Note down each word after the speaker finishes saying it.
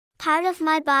Part of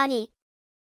my body.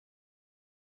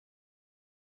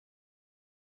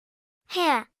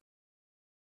 Hair.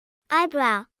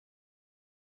 Eyebrow.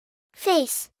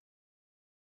 Face.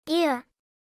 Ear.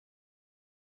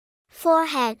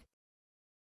 Forehead.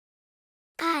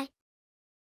 Eye.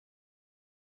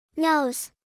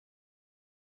 Nose.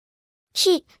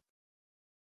 Cheek.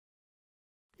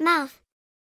 Mouth.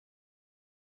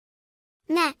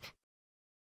 Neck.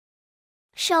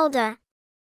 Shoulder.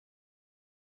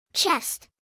 Chest.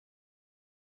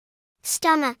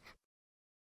 Stomach.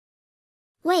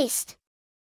 Waist.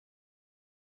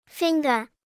 Finger.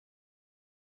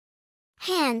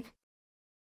 Hand.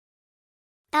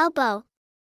 Elbow.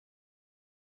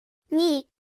 Knee.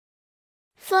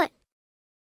 Foot.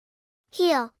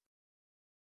 Heel.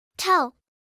 Toe.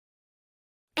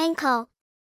 Ankle.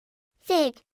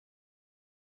 Fig.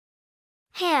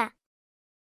 Hair.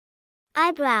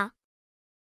 Eyebrow.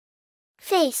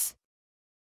 Face.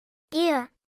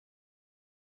 Ear.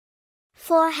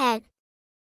 Forehead.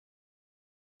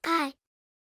 Eye.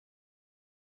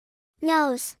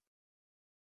 Nose.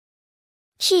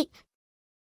 Cheek.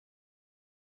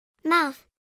 Mouth.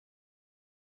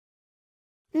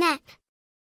 Neck.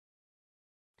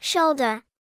 Shoulder.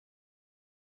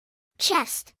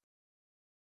 Chest.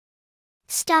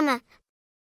 Stomach.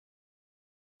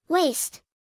 Waist.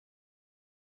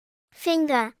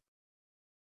 Finger.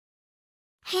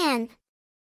 Hand.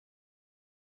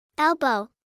 Elbow.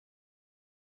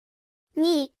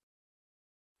 Knee.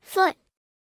 Foot.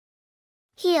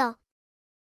 Heel.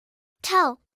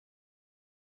 Toe.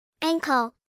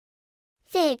 Ankle.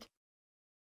 Fig.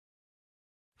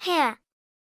 Hair.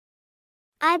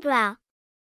 Eyebrow.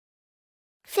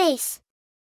 Face.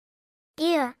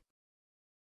 Ear.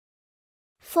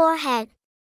 Forehead.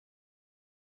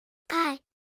 Eye.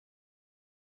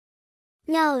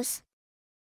 Nose.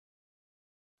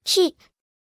 Cheek.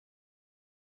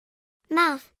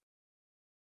 Mouth.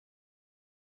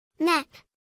 Neck.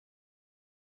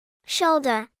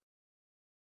 Shoulder.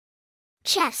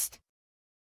 Chest.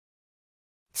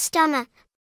 Stomach.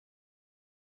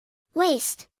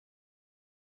 Waist.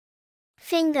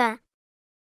 Finger.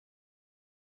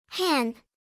 Hand.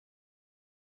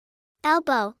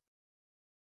 Elbow.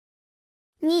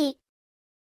 Knee.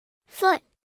 Foot.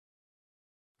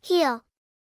 Heel.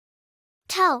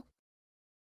 Toe.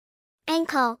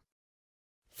 Ankle.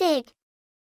 Fig.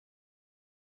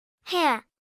 Hair.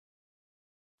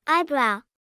 Eyebrow.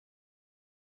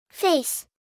 Face.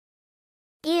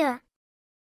 Ear.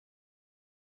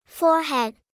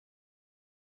 Forehead.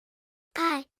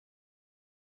 Eye.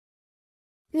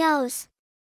 Nose.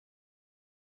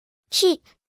 Cheek.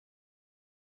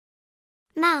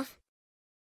 Mouth.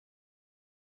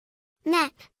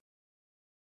 Neck.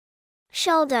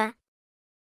 Shoulder.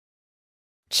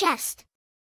 Chest.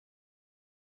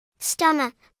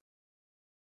 Stomach.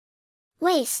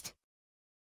 Waist.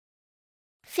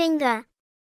 Finger.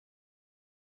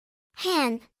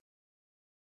 Hand.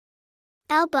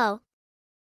 Elbow.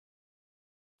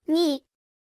 Knee.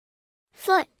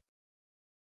 Foot.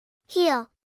 Heel.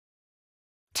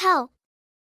 Toe.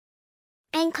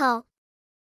 Ankle.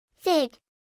 Fig.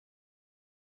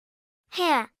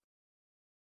 Hair.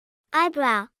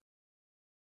 Eyebrow.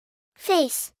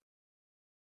 Face.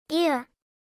 Ear.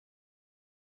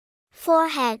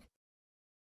 Forehead.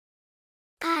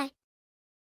 Eye.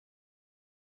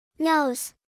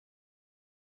 Nose.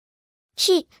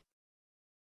 Cheek.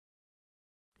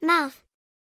 Mouth.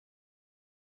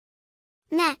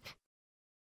 Neck.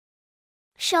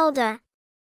 Shoulder.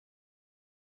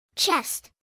 Chest.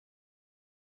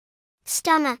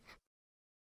 Stomach.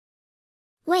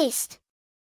 Waist.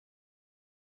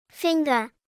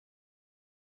 Finger.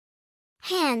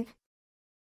 Hand.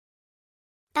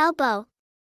 Elbow.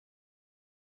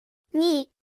 Knee.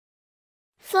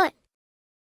 Foot.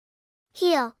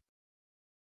 Heel.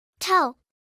 Toe.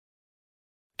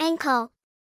 Ankle.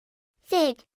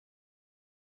 Fig.